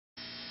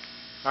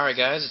Alright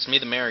guys, it's me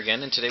the mayor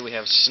again, and today we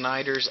have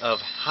Snyder's of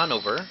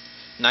Hanover,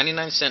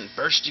 99-cent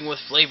bursting with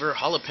flavor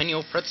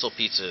jalapeno pretzel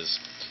pizzas.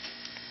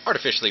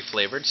 Artificially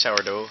flavored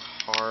sourdough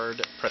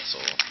hard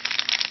pretzel.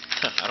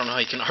 I don't know how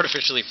you can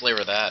artificially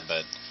flavor that,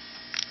 but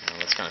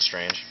that's kind of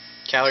strange.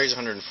 Calories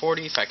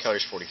 140, fat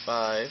calories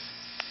 45.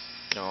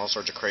 All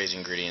sorts of crazy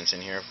ingredients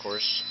in here, of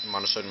course.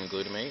 Monosodium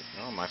glutamate,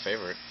 my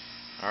favorite.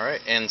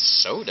 Alright, and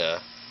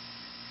soda.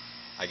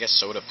 I guess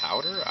soda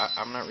powder?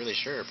 I'm not really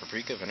sure.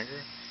 Paprika,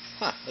 vinegar?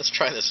 Let's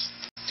try this.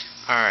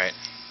 Alright.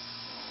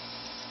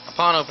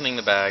 Upon opening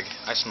the bag,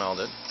 I smelled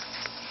it,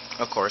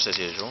 of course, as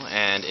usual,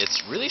 and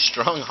it's really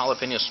strong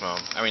jalapeno smell.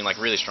 I mean, like,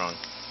 really strong.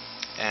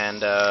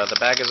 And the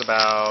bag is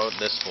about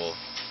this full.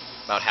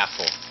 About half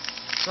full.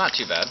 It's not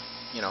too bad.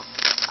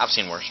 I've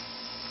seen worse.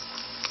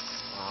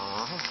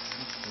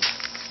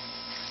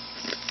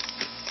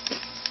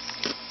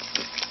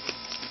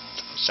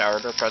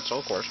 Sourdough pretzel,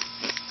 of course.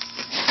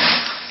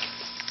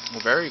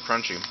 Very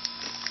crunchy.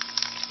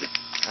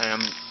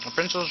 And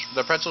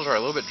the pretzels are a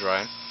little bit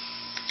dry,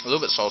 a little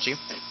bit salty,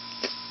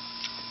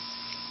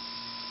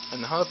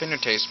 and the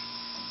jalapeno taste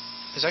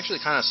is actually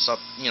kind of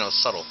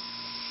subtle.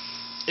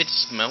 It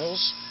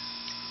smells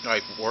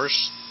like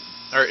worse,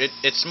 or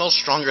it smells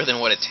stronger than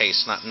what it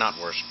tastes, not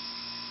worse.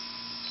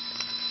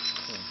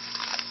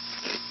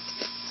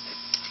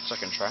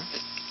 Second try.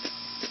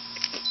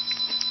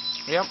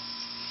 Yep.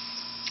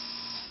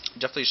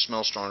 Definitely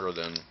smells stronger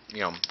than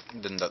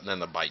than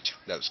the bite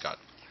that it's got.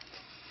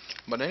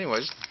 But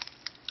anyways,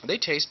 they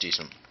taste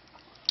decent.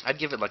 I'd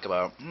give it like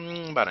about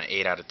an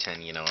 8 out of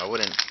 10.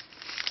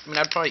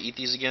 I'd probably eat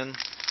these again,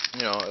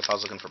 if I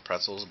was looking for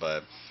pretzels,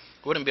 but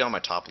it wouldn't be on my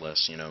top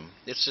list.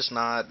 It's just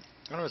not,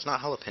 it's not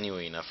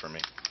jalapeno-y enough for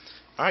me.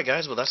 Alright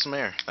guys, well that's the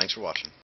mayor. Thanks for watching.